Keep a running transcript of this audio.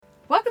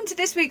Welcome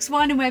to this week's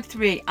Wine and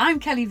Web3. I'm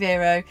Kelly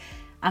Vero,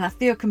 and I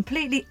feel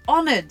completely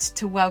honoured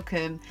to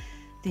welcome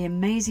the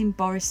amazing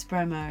Boris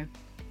Spremo.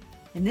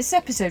 In this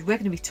episode, we're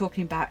going to be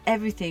talking about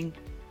everything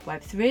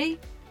Web3,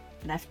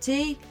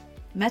 NFT,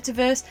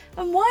 metaverse,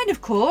 and wine,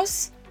 of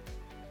course.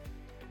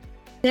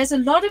 There's a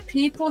lot of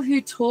people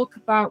who talk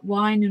about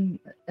wine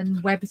and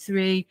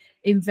Web3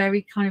 in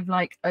very kind of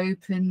like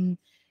open,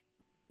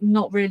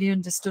 not really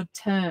understood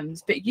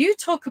terms, but you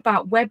talk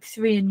about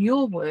Web3 in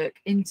your work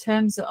in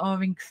terms that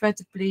are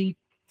incredibly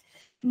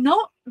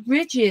not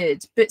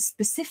rigid but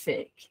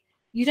specific.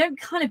 You don't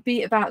kind of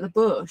beat about the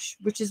bush,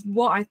 which is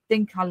what I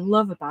think I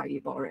love about you,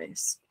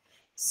 Boris.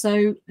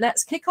 So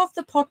let's kick off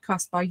the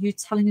podcast by you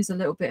telling us a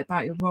little bit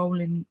about your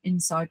role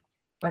inside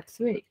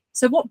Web3.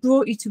 So what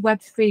brought you to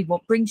Web3?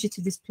 What brings you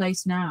to this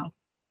place now?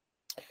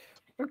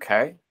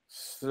 Okay,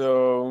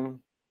 so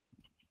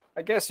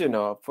I guess,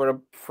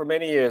 for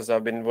many years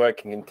I've been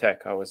working in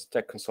tech. I was a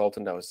tech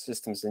consultant, I was a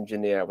systems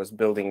engineer, I was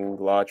building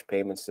large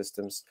payment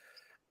systems,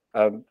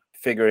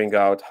 figuring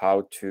out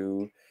how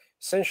to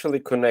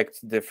essentially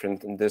connect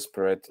different and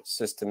disparate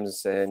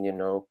systems and,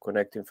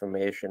 connect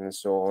information and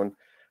so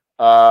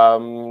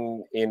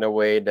on, in a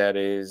way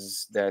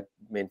that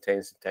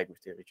maintains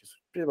integrity, which is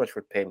pretty much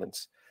what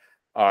payments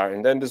are.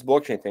 And then this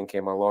blockchain thing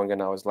came along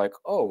and I was like,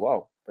 oh,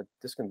 wow, but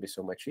this can be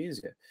so much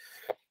easier.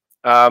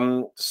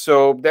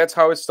 So that's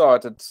how it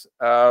started.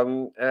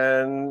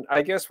 And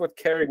I guess what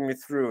carried me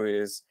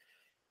through is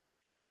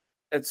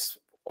it's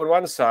on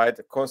one side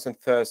a constant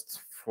thirst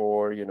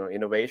for,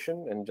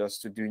 innovation and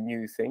just to do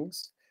new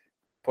things,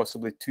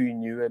 possibly too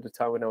new at the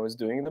time when I was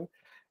doing them.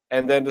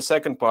 And then the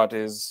second part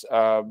is,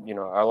 I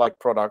like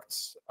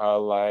products. I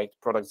like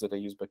products that are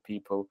used by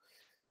people.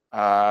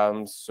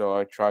 So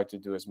I try to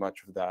do as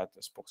much of that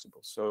as possible.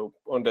 So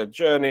on that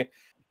journey,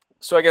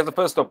 so I guess the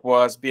first stop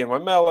was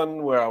BNY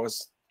Mellon, where I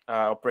was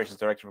operations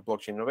director for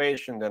blockchain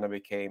innovation. Then I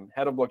became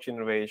head of blockchain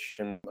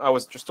innovation. I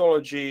was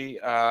Trustology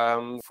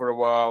for a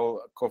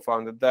while,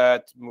 co-founded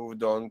that,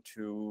 moved on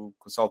to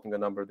consulting a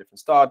number of different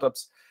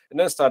startups, and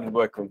then started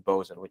working with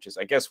Boris, which is,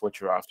 I guess,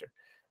 what you're after.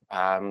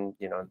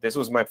 This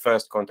was my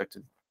first contact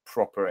with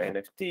proper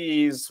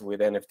NFTs, with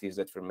NFTs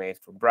that were made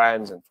for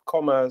brands and for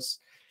commerce,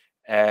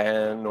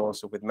 and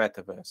also with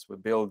metaverse. We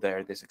built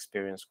this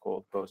experience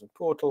called Boris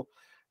Portal.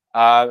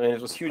 And it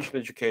was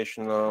hugely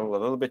educational, a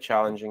little bit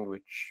challenging,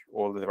 which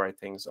all the right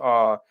things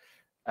are,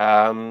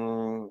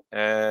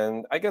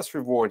 and I guess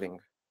rewarding.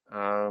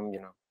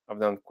 I've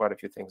done quite a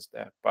few things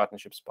there: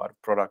 partnerships, part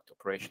of product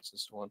operations, and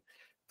so on.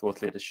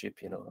 Thought leadership,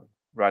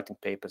 writing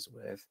papers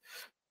with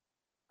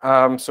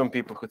some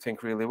people who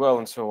think really well,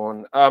 and so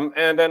on.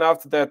 And then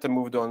after that, I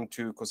moved on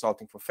to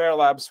consulting for Fair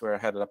Labs, where I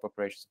headed up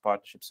operations and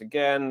partnerships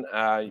again.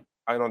 I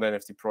own an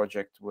NFT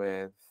project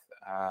with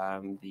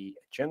the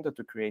agenda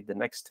to create the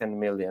next 10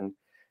 million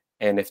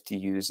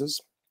NFT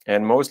users,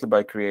 and mostly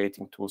by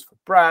creating tools for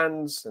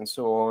brands and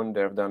so on.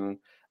 They've done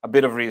a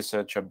bit of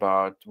research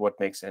about what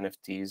makes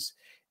NFTs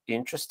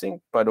interesting,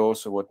 but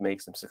also what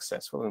makes them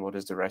successful and what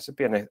is the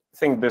recipe. And I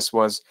think this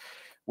was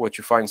what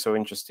you find so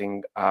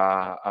interesting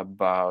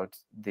about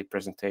the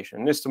presentation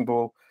in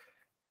Istanbul.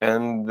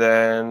 And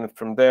then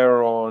from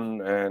there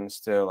on, and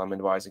still I'm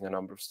advising a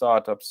number of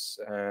startups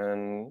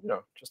and,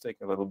 just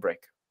taking a little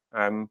break.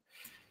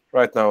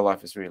 Right now,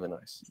 life is really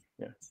nice.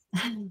 Yeah.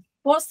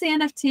 What's the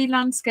NFT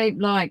landscape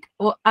like?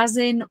 Or as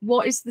in,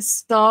 what is the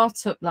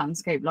startup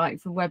landscape like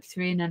for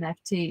Web3 and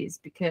NFTs?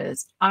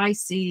 Because I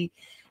see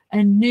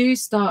a new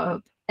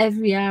startup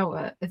every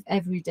hour of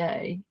every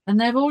day, and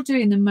they're all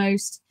doing the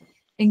most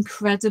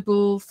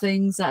incredible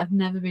things that have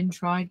never been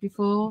tried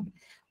before.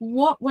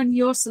 What, when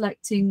you're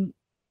selecting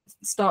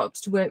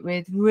startups to work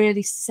with,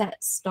 really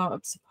sets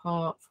startups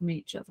apart from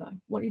each other?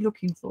 What are you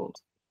looking for?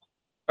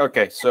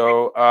 Okay,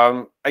 so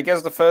I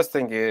guess the first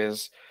thing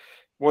is,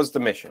 what's the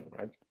mission,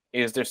 right?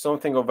 Is there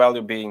something of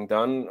value being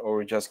done,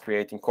 or just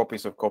creating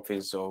copies of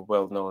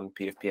well-known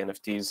PFP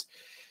NFTs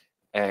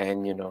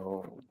and,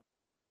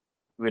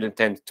 with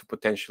intent to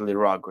potentially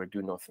rug or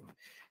do nothing?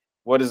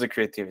 What is the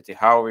creativity?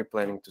 How are we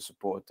planning to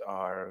support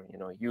our,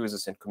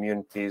 users and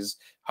communities?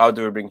 How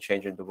do we bring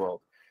change in the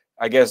world?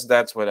 I guess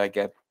that's what I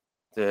get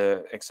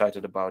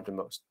excited about the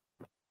most.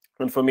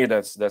 And for me,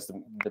 that's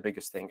the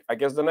biggest thing. I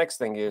guess the next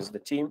thing is the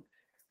team.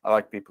 I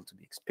like people to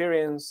be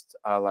experienced.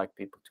 I like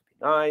people to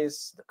be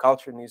nice. The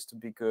culture needs to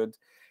be good.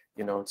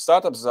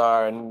 Startups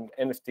are an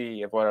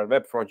NFT, what are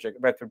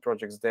Web3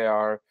 projects, they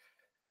are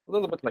a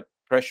little bit like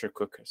pressure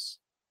cookers.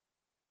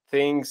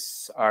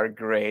 Things are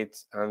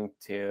great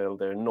until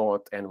they're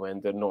not, and when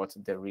they're not,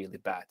 they're really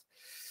bad.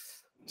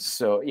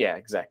 So, yeah,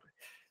 exactly.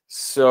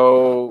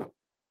 So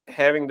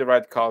having the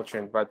right culture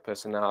and right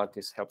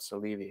personalities helps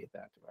alleviate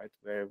that, right?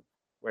 Where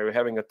we're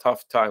having a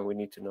tough time, we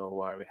need to know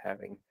why we're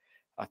having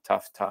a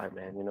tough time,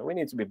 and we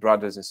need to be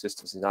brothers and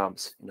sisters in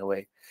arms in a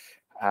way,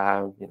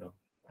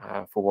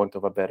 for want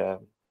of a better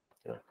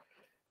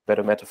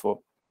metaphor.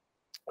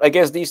 I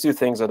guess these two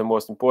things are the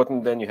most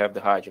important. Then you have the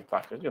hygiene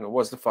factors.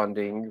 What's the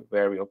funding,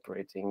 where are we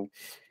operating,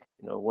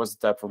 what's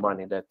the type of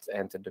money that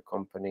entered the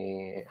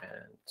company,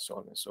 and so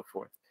on and so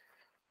forth.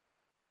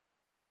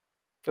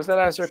 Does that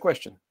answer your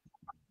question?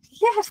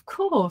 Yeah, of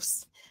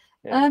course.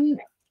 Yeah.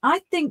 I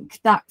think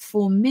that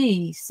for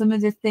me, some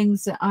of the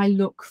things that I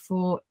look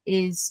for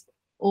is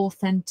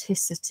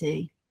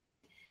authenticity.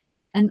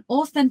 And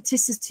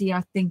authenticity,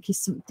 I think, is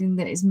something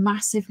that is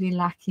massively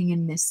lacking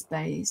in this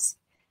space.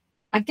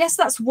 I guess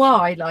that's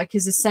why, like,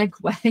 as a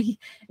segue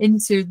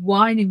into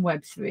wine in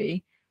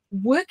Web3,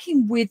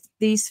 working with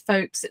these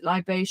folks at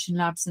Libation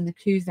Labs and the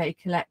Cuvée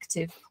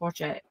Collective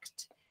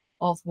project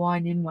of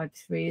wine in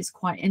Web3 is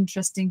quite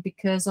interesting,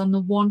 because on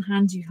the one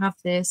hand, you have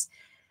this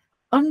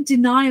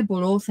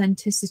undeniable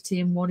authenticity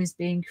in what is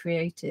being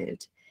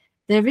created.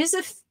 There is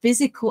a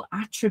physical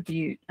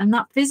attribute, and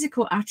that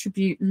physical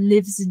attribute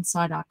lives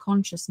inside our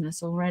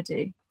consciousness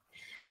already.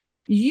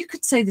 You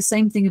could say the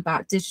same thing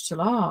about digital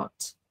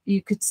art.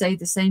 You could say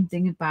the same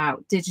thing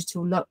about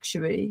digital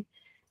luxury.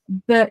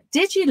 But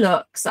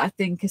digilux, I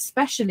think,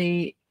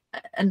 especially,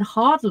 and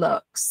hard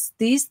lux,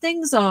 these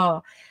things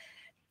are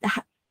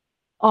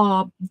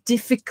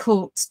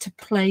difficult to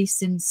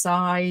place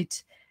inside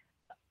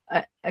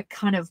a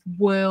kind of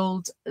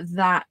world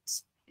that,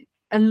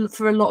 and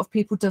for a lot of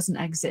people, doesn't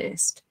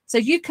exist. So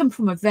you come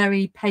from a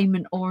very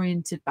payment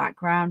oriented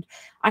background.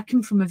 I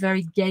come from a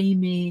very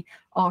gamey,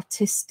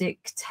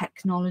 artistic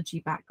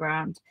technology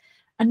background.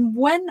 And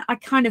when I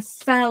kind of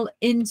fell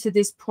into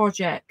this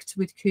project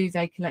with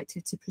Cuvée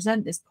Collective to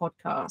present this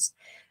podcast,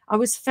 I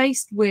was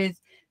faced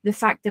with the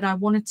fact that I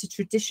wanted to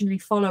traditionally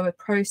follow a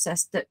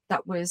process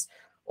that was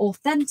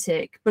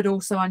authentic, but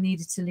also I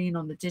needed to lean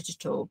on the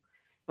digital.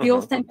 The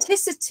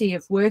authenticity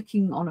of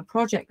working on a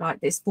project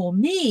like this for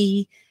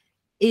me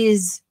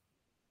is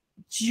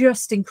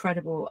just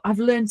incredible. I've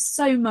learned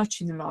so much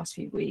in the last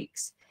few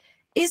weeks.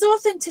 Is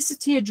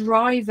authenticity a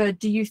driver,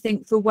 do you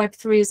think, for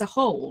Web3 as a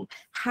whole?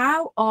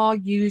 How are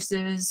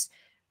users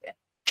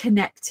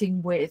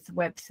connecting with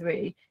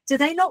Web3? Do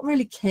they not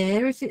really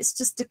care if it's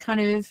just a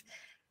kind of,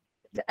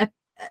 and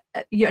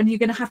you're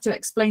going to have to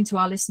explain to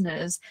our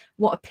listeners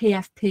what a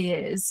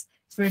PFP is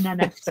for an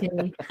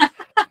NFT.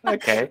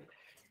 Okay.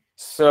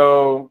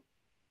 So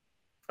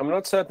I'm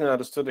not certain I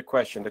understood the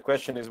question. The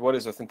question is, what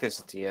is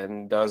authenticity,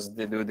 and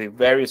do the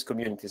various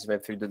communities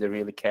Web3, do they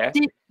really care?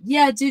 Do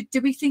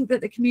we think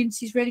that the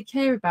communities really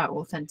care about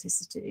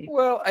authenticity?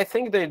 Well, I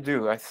think they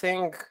do. I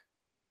think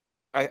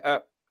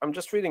I'm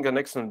just reading an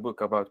excellent book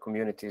about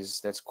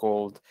communities that's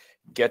called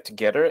Get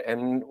Together,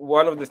 and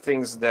one of the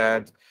things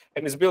that,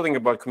 and it's building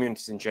about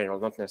communities in general,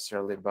 not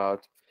necessarily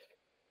about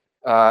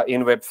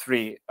in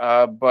Web3.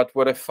 But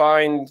what I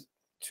find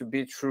to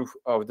be true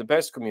of the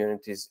best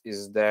communities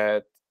is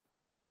that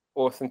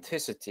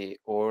authenticity,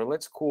 or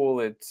let's call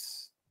it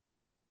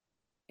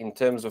in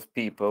terms of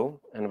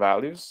people and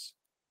values,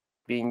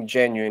 being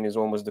genuine, is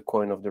almost the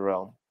coin of the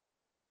realm.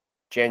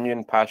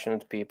 Genuine,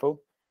 passionate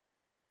people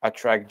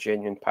attract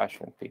genuine,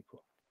 passionate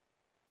people.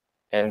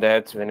 And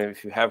that's when,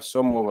 if you have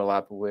some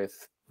overlap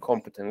with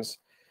competence,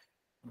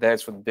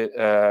 that's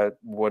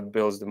what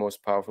builds the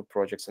most powerful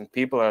projects. And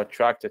people are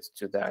attracted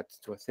to that,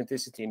 to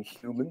authenticity in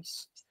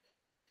humans,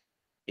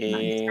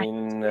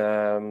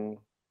 in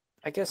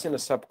I guess in a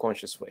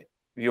subconscious way.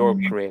 We all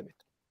crave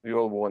it. We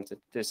all want it.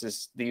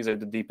 These are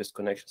the deepest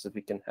connections that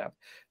we can have.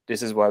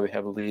 This is why we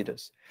have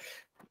leaders.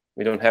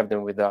 We don't have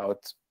them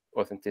without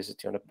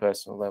authenticity on a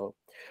personal level.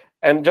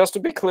 And just to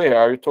be clear,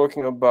 are you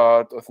talking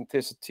about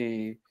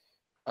authenticity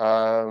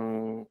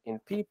in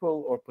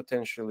people or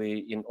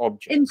potentially in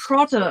objects? In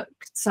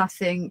products, I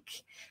think,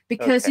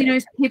 because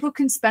people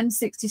can spend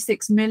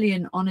 66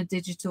 million on a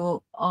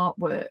digital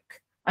artwork.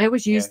 I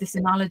always use this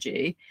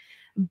analogy,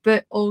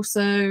 but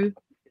also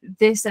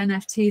this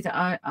NFT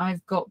that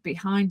I've got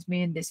behind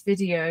me in this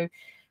video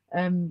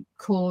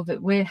call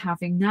that we're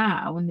having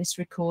now, and this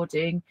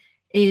recording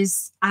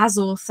is as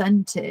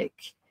authentic,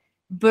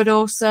 but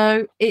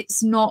also it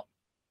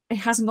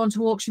hasn't gone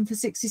to auction for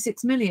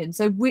 66 million.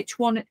 So which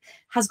one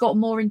has got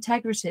more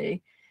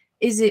integrity?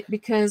 Is it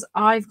because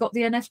I've got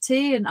the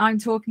NFT and I'm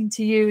talking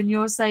to you and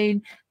you're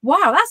saying,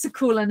 wow, that's a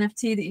cool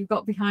NFT that you've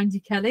got behind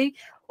you, Kelly?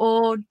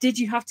 Or did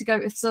you have to go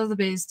to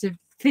Sotheby's to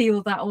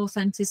feel that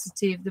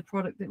authenticity of the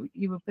product that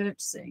you were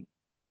purchasing?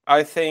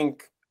 I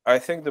think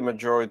the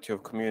majority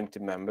of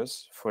community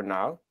members, for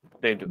now,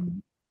 they do.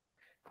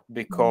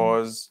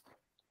 Because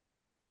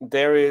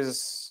there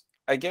is,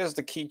 I guess,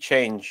 the key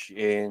change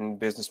in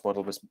business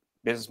models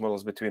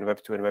between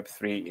Web2 and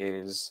Web3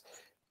 is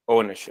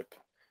ownership.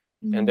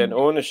 And then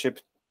ownership,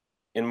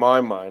 in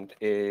my mind,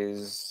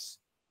 is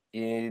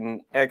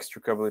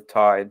inextricably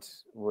tied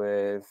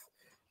with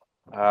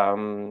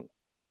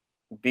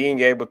being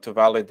able to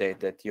validate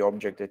that the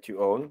object that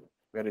you own,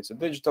 whether it's a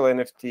digital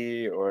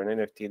NFT or an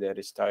NFT that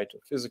is tied to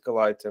a physical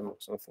item or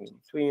something in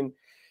between,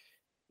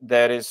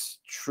 that is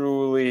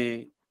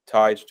truly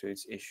tied to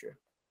its issue.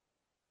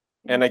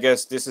 And I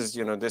guess this is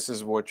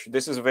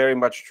very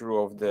much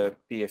true of the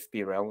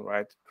PFP realm,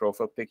 right?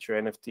 Profile picture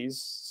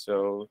NFTs.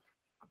 So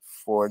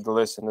for the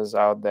listeners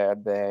out there,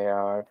 they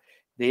are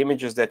the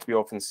images that we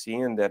often see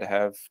and that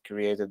have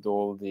created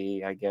all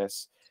the, I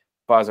guess,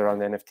 buzz around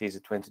NFTs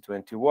in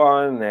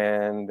 2021,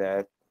 and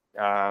that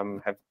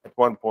have at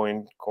one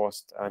point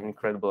cost an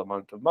incredible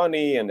amount of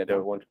money and that they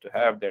wanted to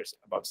have. There's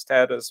about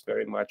status,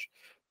 very much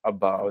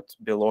about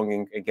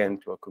belonging again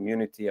to a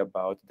community,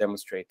 about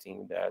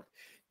demonstrating that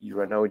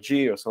you're an OG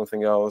or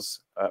something else,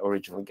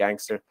 original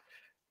gangster.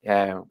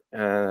 Yeah,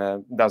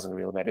 doesn't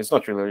really matter. It's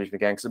not really original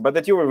gangster, but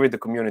that you were with the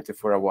community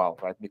for a while,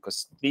 right?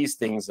 Because these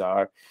things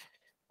are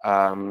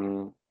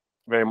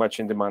very much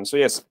in demand. So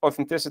yes,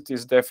 authenticity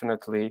is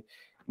definitely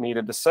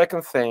needed. The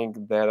second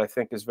thing that I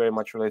think is very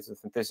much related to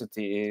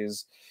authenticity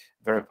is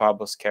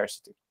verifiable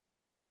scarcity.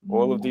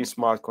 All of these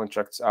smart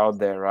contracts out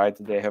there, right?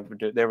 They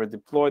were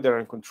deployed,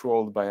 they're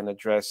controlled by an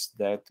address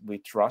that we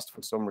trust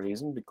for some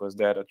reason, because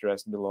that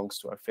address belongs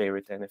to our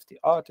favorite NFT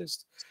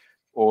artist,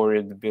 or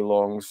it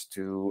belongs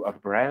to a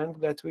brand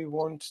that we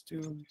want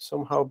to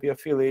somehow be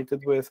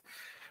affiliated with.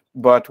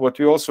 But what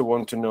we also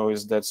want to know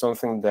is that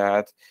something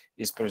that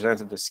is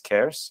presented as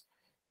scarce,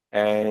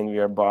 and we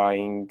are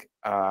buying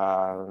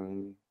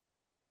an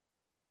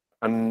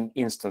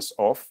instance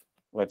of,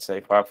 let's say,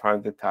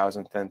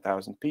 500,000,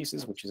 10,000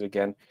 pieces, which is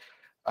again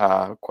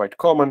quite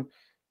common.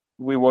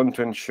 We want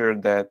to ensure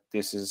that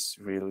this is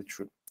really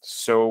true.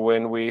 So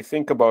when we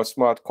think about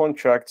smart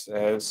contracts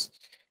as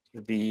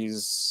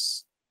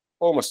these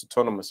almost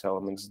autonomous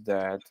elements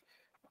that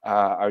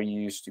are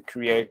used to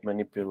create,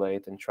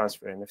 manipulate, and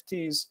transfer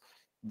NFTs,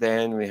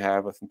 then we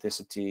have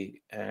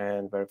authenticity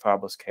and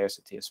verifiable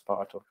scarcity as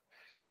part of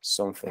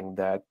something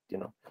that,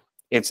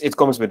 it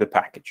comes with the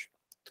package.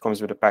 It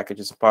comes with the package.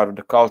 It's a part of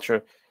the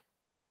culture.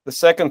 The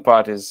second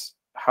part is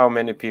how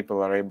many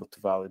people are able to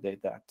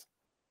validate that,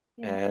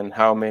 and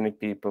how many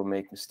people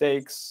make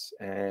mistakes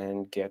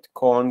and get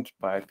conned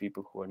by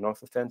people who are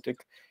not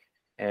authentic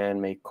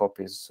and make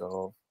copies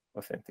of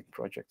authentic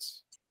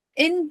projects.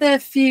 In the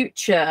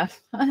future,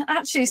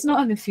 actually, it's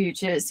not in the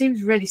future. It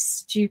seems really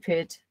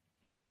stupid,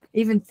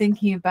 even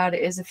thinking about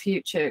it as a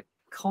future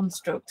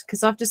construct,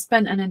 because I've just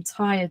spent an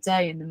entire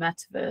day in the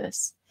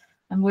metaverse.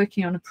 I'm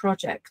working on a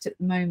project at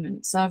the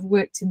moment. So I've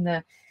worked in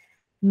the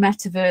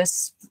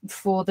metaverse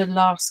for the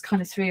last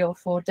kind of 3 or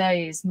 4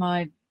 days.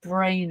 My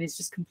brain is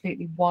just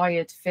completely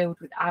wired,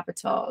 filled with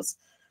avatars.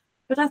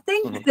 But I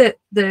think that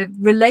the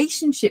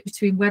relationship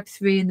between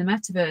Web3 and the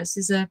metaverse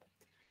is a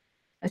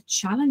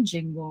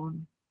challenging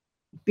one,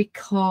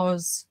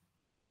 because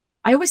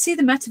I always see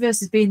the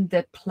metaverse as being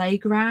the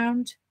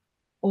playground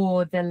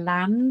or the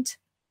land,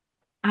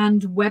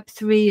 and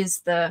Web3 is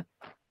the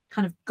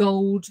kind of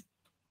gold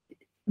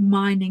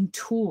mining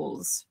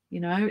tools.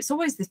 It's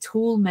always the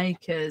tool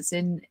makers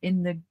in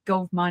the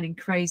gold mining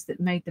craze that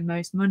made the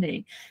most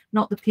money,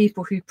 not the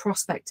people who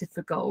prospected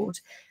for gold.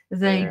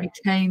 They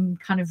became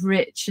kind of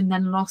rich and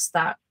then lost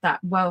that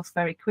wealth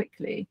very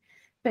quickly.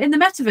 But in the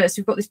metaverse,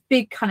 we've got this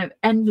big kind of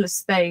endless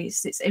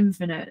space. It's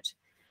infinite.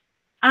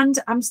 And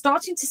I'm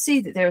starting to see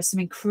that there are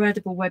some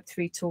incredible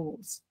Web3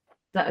 tools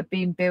that are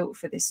being built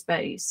for this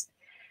space.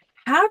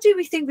 How do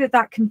we think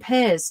that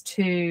compares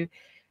to,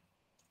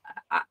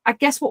 I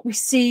guess, what we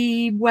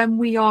see when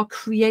we are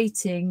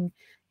creating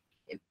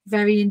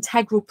very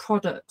integral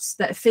products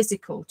that are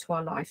physical to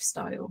our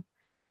lifestyle?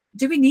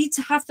 Do we need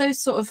to have those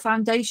sort of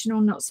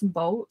foundational nuts and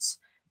bolts,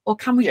 or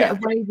can we get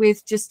away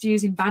with just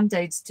using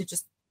band-aids to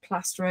just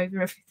plaster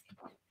over everything?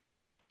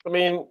 I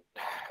mean,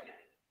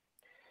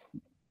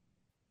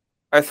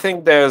 I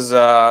think there's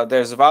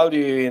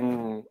value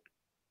in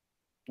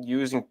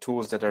using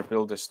tools that are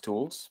built as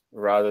tools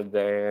rather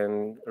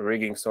than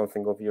rigging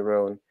something of your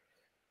own.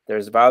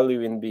 There's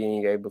value in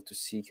being able to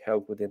seek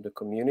help within the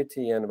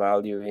community, and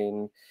value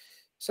in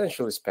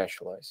essentially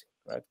specializing,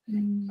 right?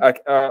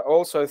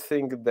 Also, I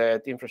think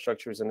that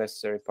infrastructure is a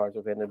necessary part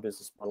of any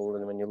business model.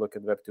 And when you look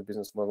at Web2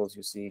 business models,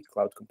 you see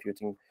cloud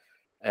computing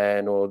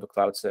and all the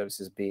cloud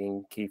services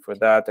being key for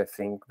that. I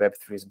think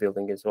Web3 is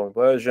building its own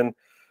version.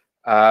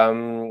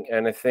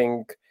 And I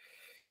think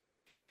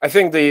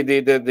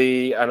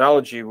the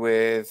analogy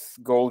with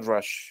Gold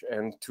Rush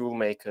and tool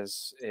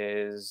makers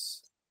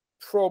is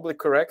probably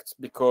correct,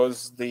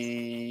 because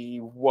the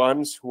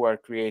ones who are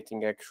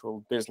creating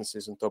actual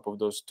businesses on top of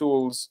those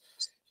tools,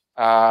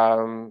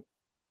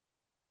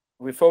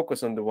 we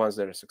focus on the ones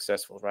that are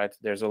successful, right?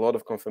 There's a lot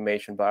of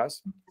confirmation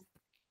bias,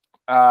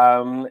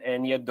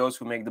 and yet those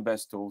who make the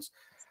best tools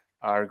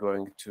are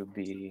going to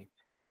be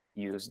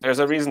used. There's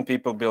a reason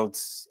people build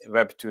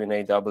Web2 in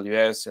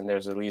AWS, and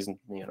there's a reason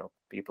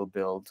people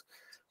build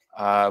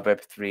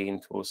Web3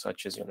 in tools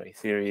such as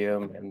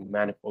Ethereum and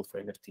Manifold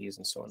for NFTs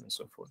and so on and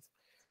so forth.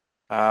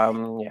 I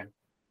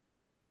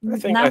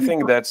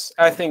think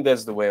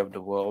that's the way of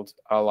the world.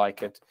 I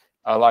like it.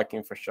 I like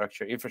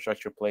infrastructure.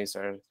 Infrastructure plays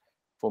are,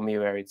 for me,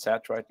 where it's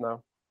at right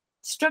now.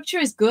 Structure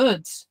is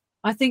good.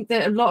 I think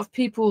that a lot of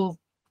people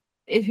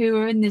who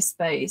are in this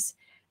space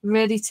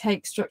really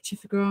take structure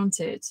for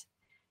granted,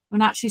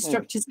 when actually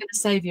structure is going to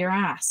save your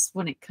ass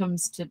when it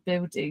comes to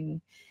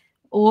building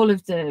all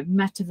of the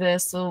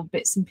metaversal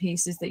bits and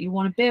pieces that you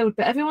want to build.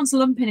 But everyone's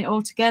lumping it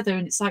all together,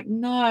 and it's like,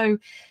 no.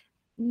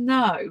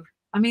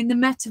 I mean, the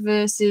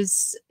metaverse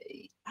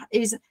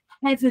is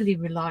heavily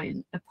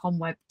reliant upon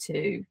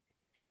Web2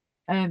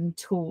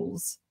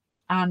 tools,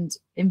 and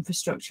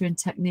infrastructure and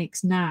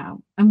techniques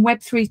now, and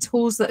Web3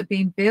 tools that are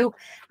being built.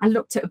 I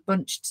looked at a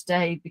bunch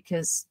today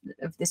because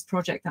of this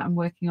project that I'm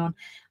working on,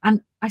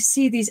 and I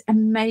see these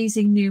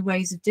amazing new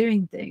ways of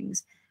doing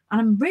things,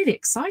 and I'm really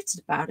excited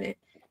about it.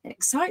 It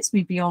excites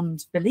me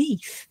beyond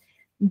belief.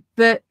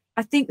 But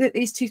I think that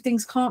these two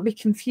things can't be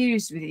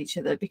confused with each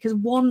other, because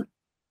one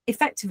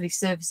effectively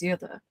serves the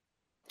other.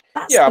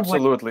 That's Yeah, the way.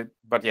 absolutely.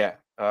 But yeah,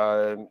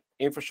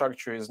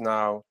 infrastructure is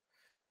now,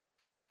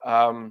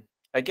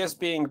 I guess,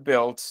 being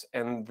built,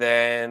 and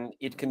then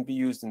it can be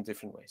used in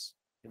different ways.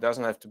 It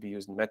doesn't have to be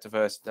used in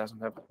metaverse. It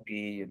doesn't have to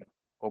be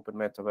open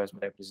metaverse,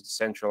 whatever it is,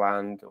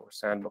 Decentraland or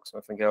Sandbox,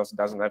 something else. It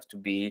doesn't have to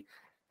be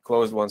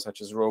closed ones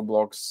such as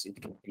Roblox. It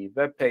can be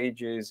web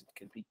pages. It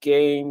can be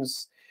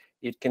games.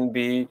 It can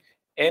be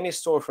any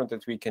storefront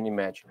that we can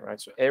imagine, right?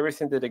 So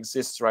everything that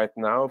exists right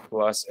now,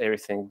 plus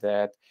everything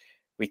that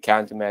we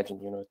can't imagine,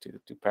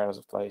 to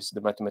paraphrase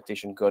the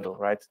mathematician Gödel,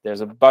 right?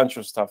 There's a bunch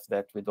of stuff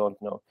that we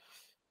don't know,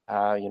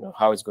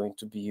 how it's going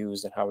to be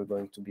used and how we're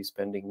going to be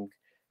spending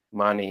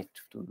money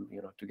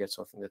to get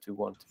something that we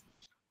want.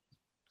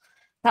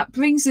 That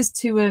brings us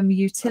to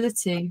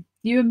utility.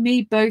 You and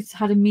me both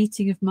had a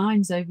meeting of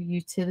minds over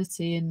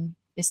utility in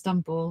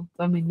Istanbul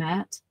when we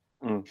met.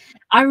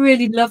 I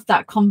really loved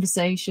that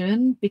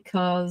conversation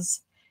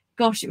because,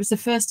 gosh, it was the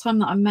first time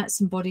that I met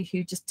somebody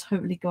who just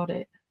totally got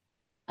it.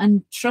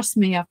 And trust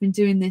me, I've been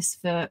doing this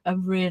for a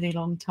really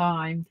long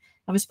time.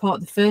 I was part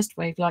of the first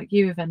wave, like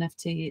you, of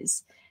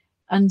NFTs.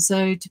 And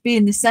so to be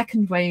in the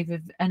second wave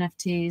of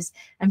NFTs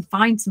and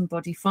find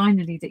somebody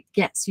finally that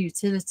gets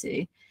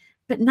utility.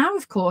 But now,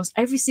 of course,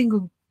 every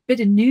single bit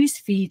of news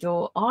feed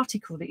or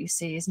article that you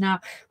see is now,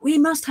 we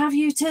must have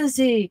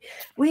utility.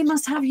 We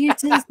must have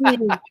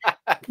utility.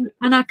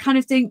 And I kind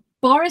of think,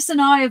 Boris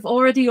and I have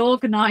already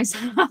organized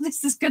how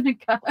this is going to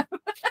go.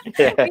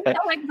 Yeah. We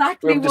know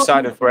exactly We've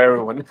decided for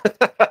everyone.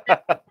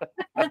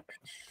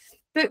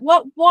 But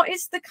what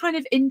is the kind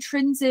of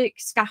intrinsic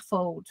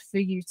scaffold for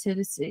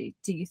utility,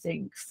 do you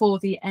think, for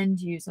the end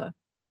user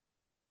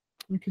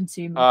and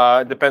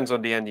consumer? It depends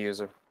on the end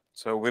user.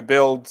 So we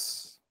build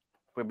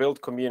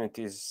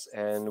communities,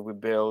 and we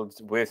build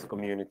with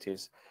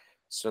communities.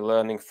 So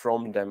learning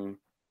from them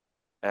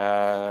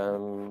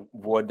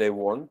what they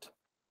want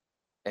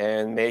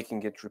and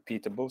making it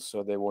repeatable,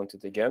 so they want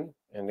it again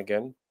and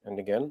again and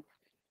again.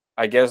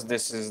 I guess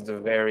this is the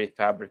very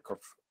fabric of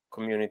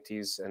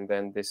communities, and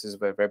then this is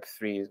where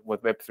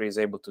Web3 is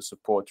able to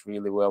support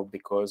really well,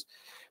 because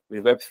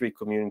with Web3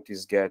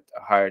 communities get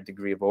a higher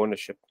degree of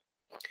ownership,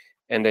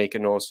 and they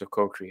can also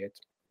co-create.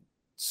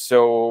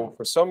 So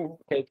for some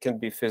it can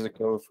be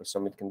physical, for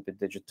some it can be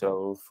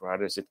digital, for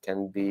others it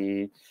can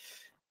be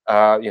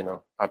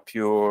a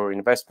pure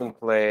investment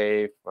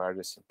play, for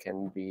others it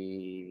can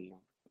be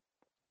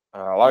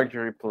a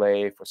luxury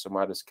play, for some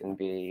others can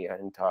be an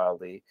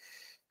entirely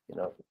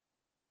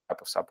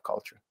type of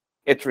subculture.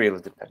 It really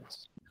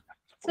depends.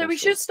 So we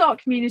should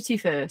start community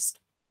first.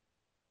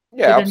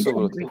 Yeah,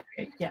 absolutely.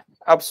 Yeah,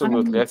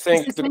 absolutely. I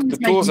think the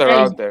tools are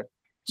out there.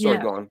 Sorry,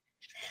 go on.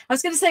 I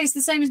was going to say, it's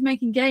the same as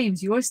making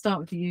games. You always start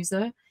with the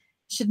user. You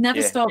should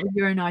never start with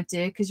your own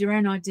idea, because your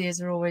own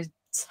ideas are always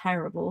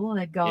terrible.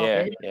 They're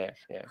garbage. Yeah.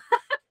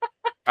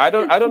 I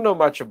don't know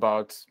much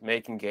about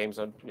making games.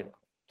 I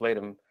played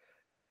them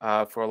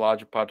for a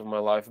larger part of my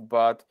life,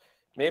 but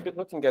maybe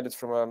looking at it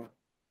from a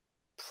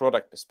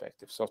product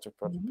perspective, software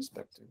product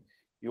perspective,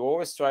 you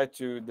always try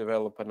to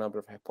develop a number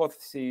of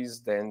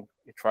hypotheses. Then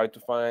you try to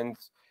find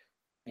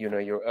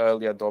your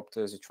early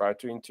adopters. You try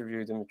to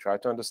interview them. You try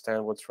to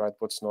understand what's right,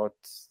 what's not.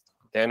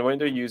 Then when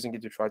they're using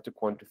it, you try to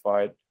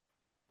quantify it.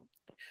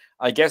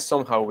 I guess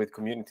somehow with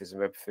communities in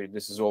Web3,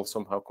 this is all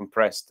somehow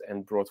compressed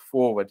and brought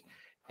forward,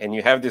 and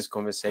you have this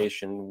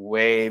conversation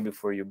way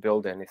before you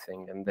build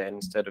anything. And then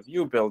instead of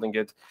you building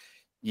it,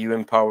 you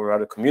empower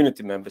other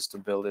community members to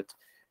build it,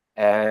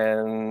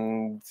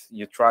 and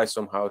you try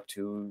somehow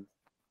to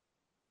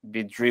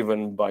be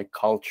driven by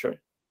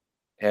culture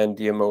and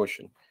the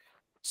emotion.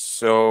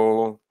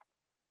 So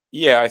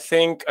yeah, I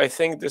think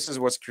this is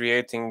what's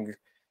creating,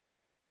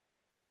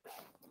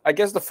 I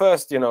guess, the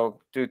first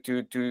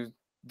to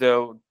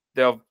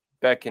delve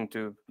back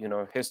into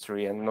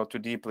history and not too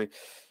deeply.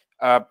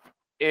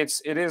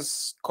 It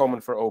is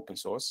common for open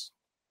source.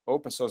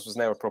 Open source was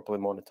never properly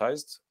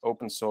monetized.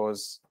 Open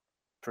source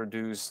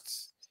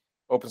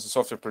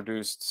software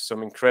produced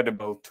some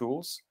incredible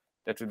tools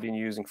that we've been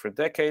using for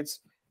decades,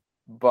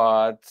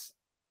 but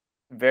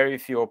very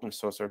few open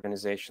source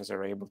organizations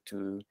are able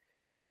to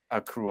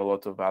accrue a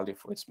lot of value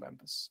for its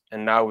members.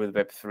 And now with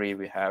Web3,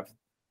 we have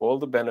all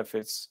the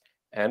benefits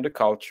and the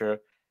culture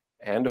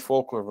and the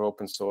folklore of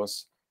open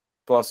source,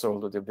 plus all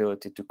the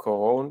ability to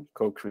co-own,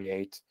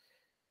 co-create,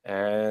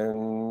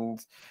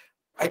 and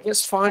I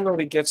guess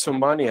finally get some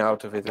money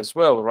out of it as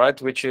well, right?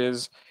 Which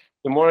is,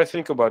 the more I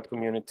think about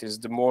communities,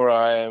 the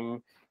more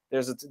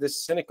there's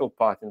this cynical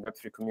part in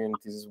Web3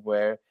 communities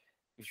where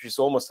it's just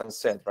almost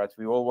unsaid, right?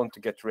 We all want to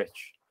get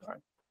rich, right?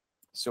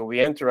 So we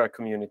enter our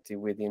community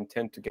with the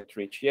intent to get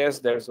rich. Yes,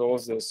 there's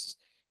always this,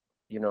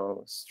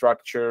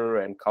 structure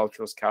and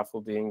cultural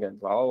scaffolding and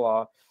blah blah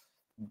blah.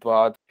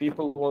 But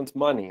people want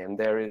money, and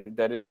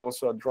that is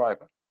also a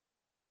driver.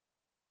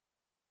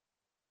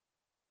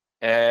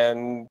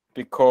 And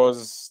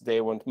because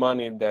they want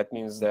money, that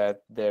means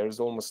that there's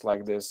almost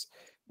like this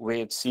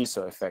weird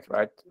seesaw effect,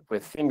 right? Where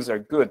things are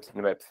good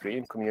in Web3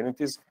 in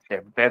communities,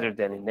 they're better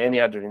than in any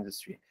other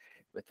industry.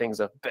 Where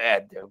things are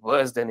bad, they're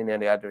worse than in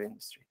any other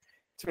industry.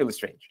 It's really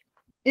strange.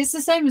 It's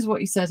the same as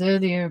what you said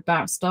earlier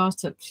about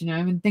startups.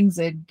 When things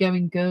are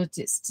going good,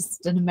 it's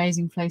just an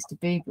amazing place to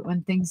be. But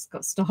when things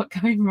start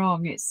going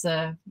wrong, it's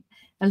a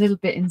little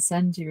bit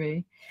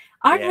incendiary.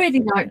 I really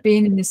like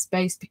being in this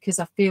space because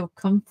I feel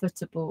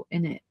comfortable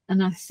in it.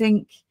 And I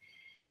think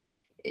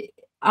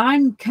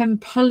I'm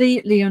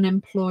completely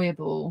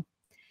unemployable.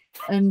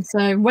 And so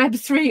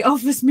Web3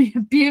 offers me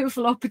a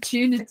beautiful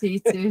opportunity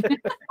to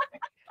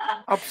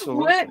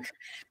Absolutely.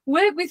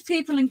 work with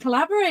people and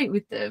collaborate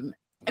with them.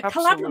 Absolutely.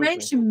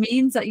 Collaboration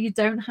means that you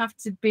don't have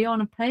to be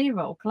on a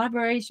payroll.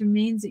 Collaboration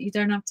means that you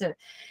don't have to,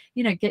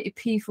 get your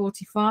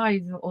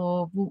P45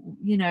 or,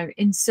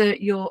 insert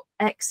your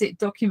exit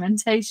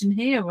documentation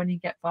here when you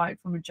get fired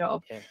from a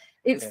job.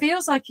 It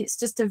feels like it's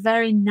just a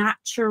very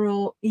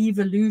natural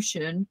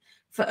evolution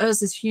for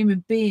us as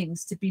human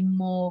beings to be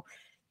more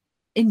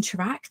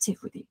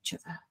interactive with each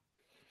other.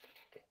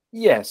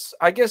 Yes,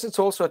 I guess it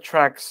also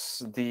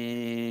attracts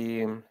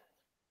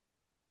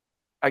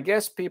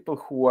people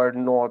who are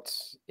not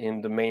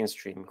in the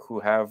mainstream, who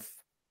have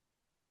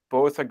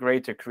both a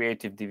greater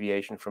creative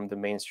deviation from the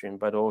mainstream,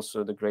 but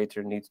also the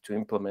greater need to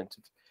implement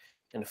it.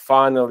 And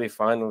finally,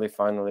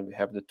 we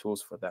have the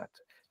tools for that.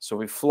 So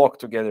we flock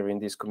together in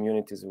these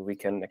communities and we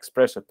can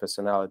express our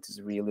personalities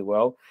really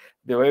well,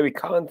 the way we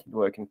can't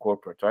work in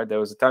corporate, right?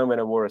 There was a time when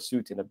I wore a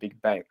suit in a big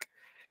bank.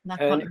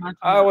 And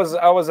I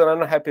was an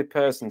unhappy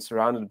person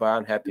surrounded by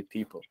unhappy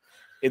people.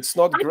 It's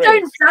not great. I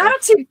don't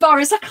doubt it,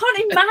 Boris. I can't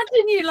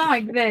imagine you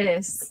like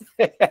this.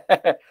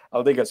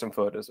 I'll dig out some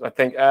photos. I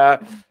think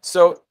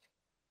so.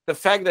 The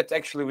fact that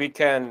actually we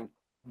can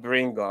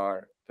bring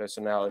our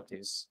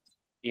personalities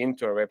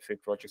into our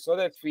Web3 projects, so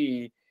that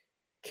we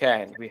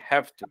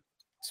have to.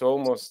 It's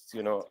almost,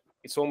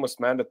 it's almost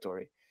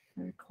mandatory.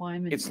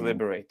 Requirement. It's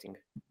liberating.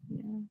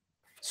 Yeah.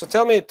 So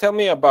tell me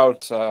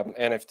about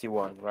NFT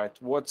One, right?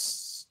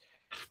 What's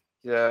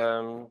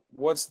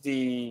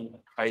the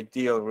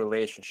ideal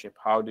relationship?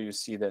 How do you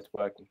see that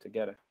working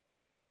together?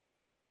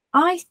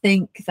 I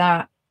think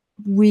that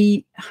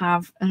we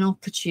have an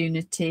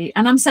opportunity,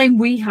 and I'm saying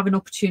we have an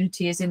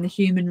opportunity as in the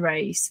human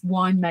race,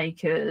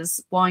 winemakers,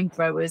 wine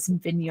growers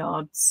and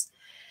vineyards,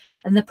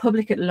 and the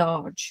public at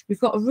large. We've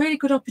got a really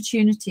good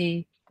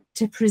opportunity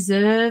to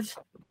preserve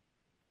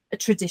a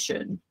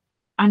tradition,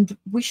 and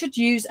we should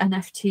use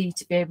NFT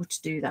to be able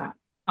to do that,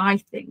 I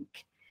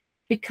think,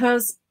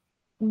 because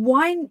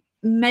wine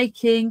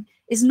making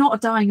is not a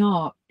dying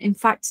art. In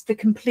fact, the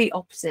complete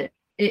opposite.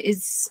 It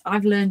is,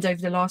 I've learned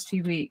over the last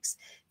few weeks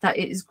that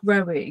it is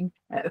growing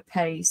at a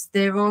pace.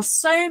 There are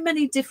so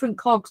many different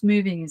cogs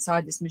moving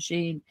inside this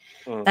machine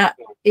that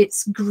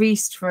it's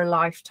greased for a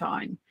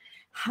lifetime.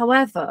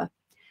 However,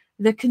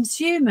 the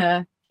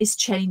consumer is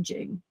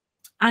changing.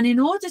 And in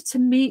order to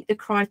meet the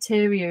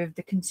criteria of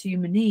the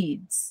consumer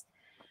needs,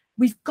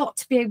 we've got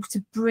to be able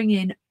to bring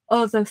in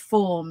other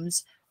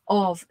forms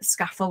of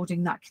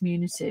scaffolding that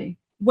community,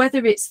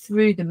 whether it's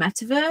through the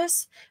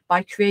metaverse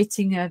by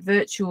creating a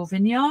virtual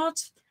vineyard,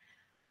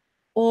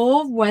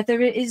 or whether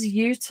it is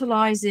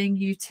utilizing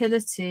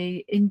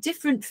utility in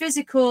different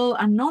physical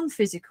and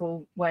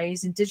non-physical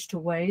ways, in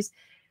digital ways,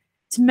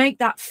 to make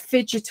that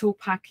phygital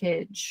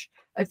package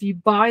of you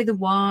buy the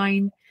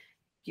wine.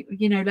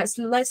 Let's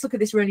look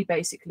at this really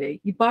basically.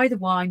 You buy the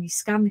wine, you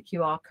scan the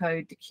QR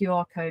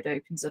code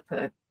opens up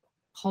a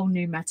whole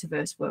new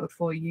metaverse world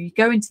for you. You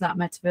go into that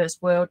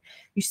metaverse world,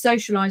 you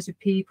socialize with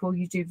people,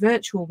 you do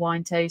virtual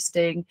wine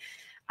tasting,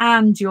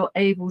 and you're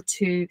able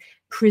to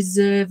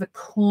preserve a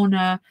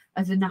corner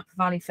of the Napa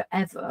Valley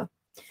forever.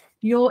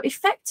 You're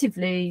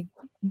effectively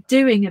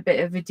doing a bit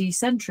of a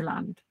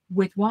Decentraland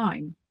with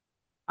wine.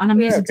 And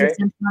I'm using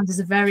Decentraland as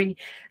a very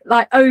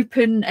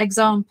open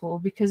example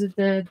because of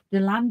the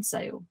land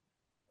sale.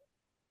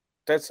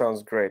 That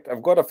sounds great.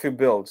 I've got a few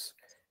builds.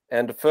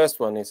 And the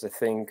first one is, I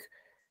think,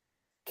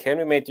 can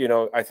we make,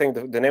 I think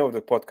the name of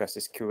the podcast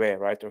is QA,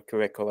 right? Or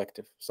QA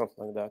Collective,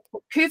 something like that.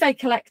 QA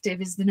Collective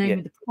is the name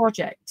of the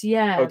project.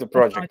 Yeah. Oh, the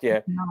project,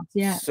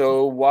 yeah.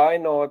 So why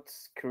not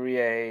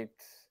create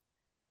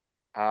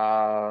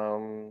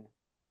NFTs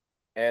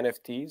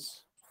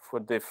for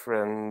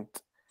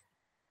different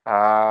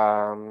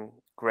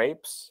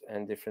grapes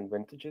and different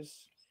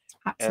vintages?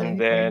 Absolutely. And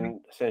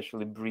then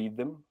essentially breed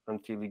them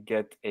until you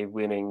get a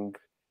winning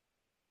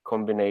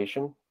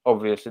combination.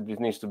 Obviously, this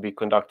needs to be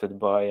conducted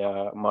by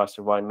a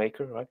master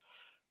winemaker, right?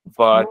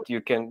 But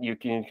you can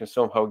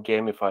somehow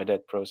gamify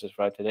that process,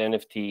 right? An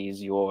NFT is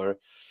your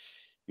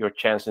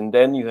chance, and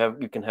then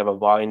you can have a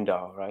wine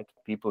DAO, right?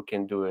 People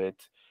can do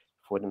it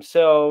for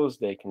themselves.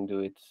 They can do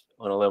it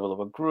on a level of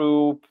a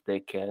group. They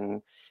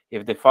can,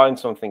 if they find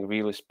something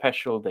really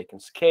special, they can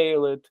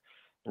scale it.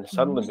 and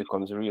suddenly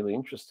becomes really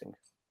interesting.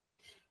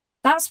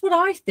 That's what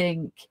I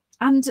think.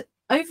 And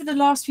over the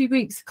last few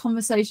weeks,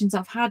 conversations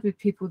I've had with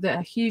people that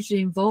are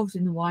hugely involved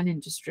in the wine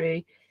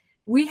industry,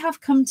 we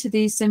have come to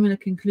these similar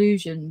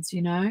conclusions.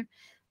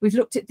 We've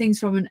looked at things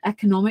from an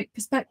economic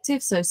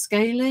perspective, so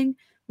scaling.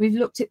 We've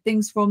looked at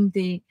things from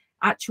the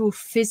actual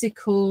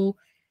physical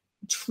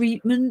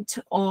treatment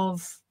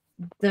of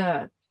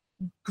the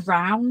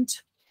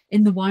ground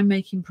in the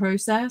winemaking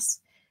process,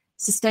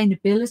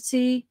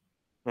 sustainability,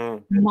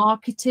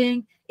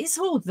 marketing. It's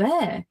all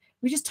there.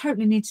 We just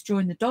totally need to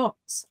join the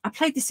dots. I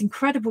played this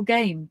incredible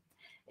game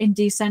in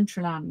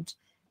Decentraland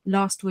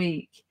last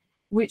week,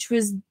 which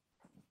was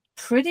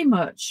pretty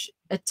much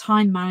a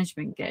time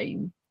management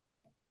game.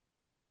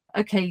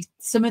 Okay,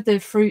 some of the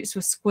fruits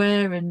were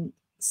square and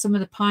some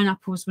of the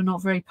pineapples were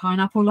not very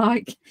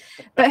pineapple-like,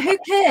 but who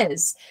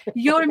cares?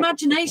 Your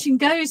imagination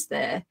goes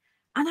there.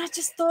 And I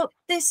just thought,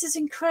 this is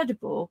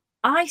incredible.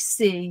 I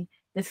see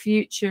the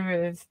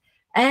future of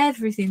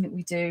everything that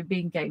we do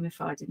being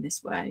gamified in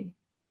this way.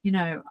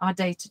 Our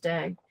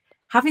day-to-day.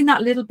 Having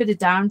that little bit of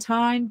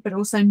downtime, but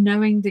also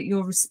knowing that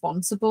you're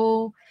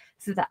responsible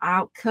for the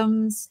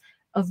outcomes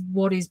of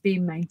what is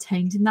being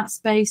maintained in that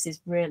space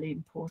is really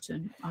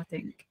important, I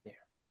think.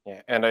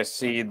 Yeah, and I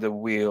see the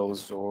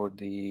wheels or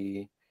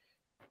the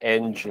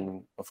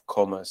engine of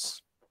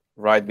commerce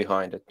right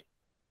behind it.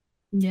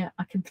 Yeah,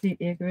 I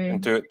completely agree.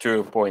 And to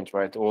a point,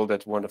 right? All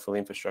that wonderful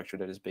infrastructure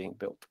that is being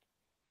built.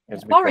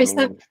 Boris,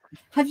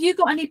 have you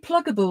got any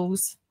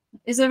pluggables?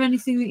 Is there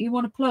anything that you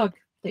want to plug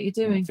that you're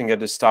doing? I think at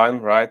this time,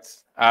 right?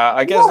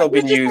 I guess there'll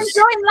be news.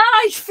 Enjoying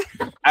life.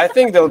 I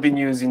think there'll be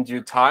news in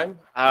due time.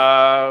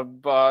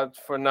 But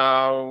for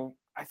now,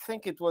 I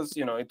think it was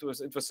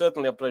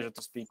certainly a pleasure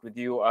to speak with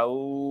you. I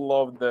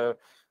love the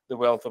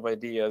wealth of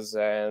ideas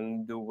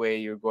and the way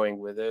you're going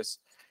with this.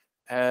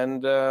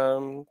 And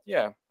I'm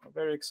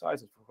very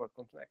excited for what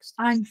comes next.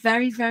 I'm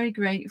very, very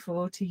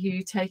grateful to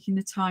you taking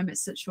the time at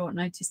such short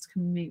notice to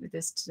come and meet with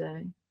us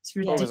today. It's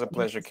really always a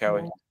pleasure,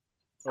 Kelly.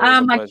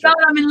 Oh my God,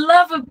 I'm in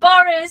love with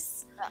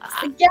Boris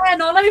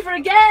again, all over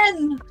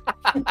again.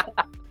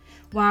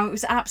 Wow, it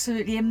was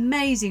absolutely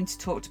amazing to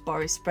talk to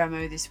Boris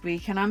Spremo this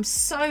week, and I'm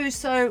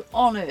so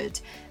honoured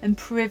and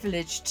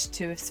privileged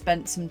to have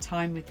spent some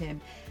time with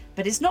him.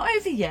 But it's not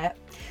over yet.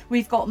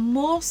 We've got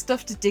more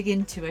stuff to dig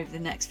into over the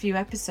next few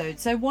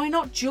episodes, so why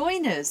not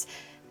join us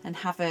and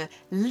have a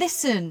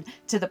listen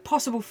to the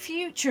possible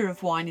future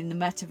of wine in the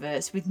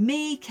metaverse with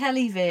me,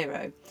 Kelly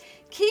Vero.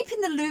 Keep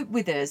in the loop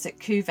with us at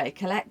Cuvée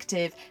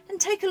Collective and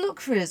take a look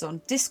for us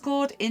on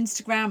Discord,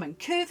 Instagram and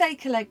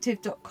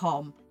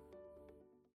cuvecollective.com.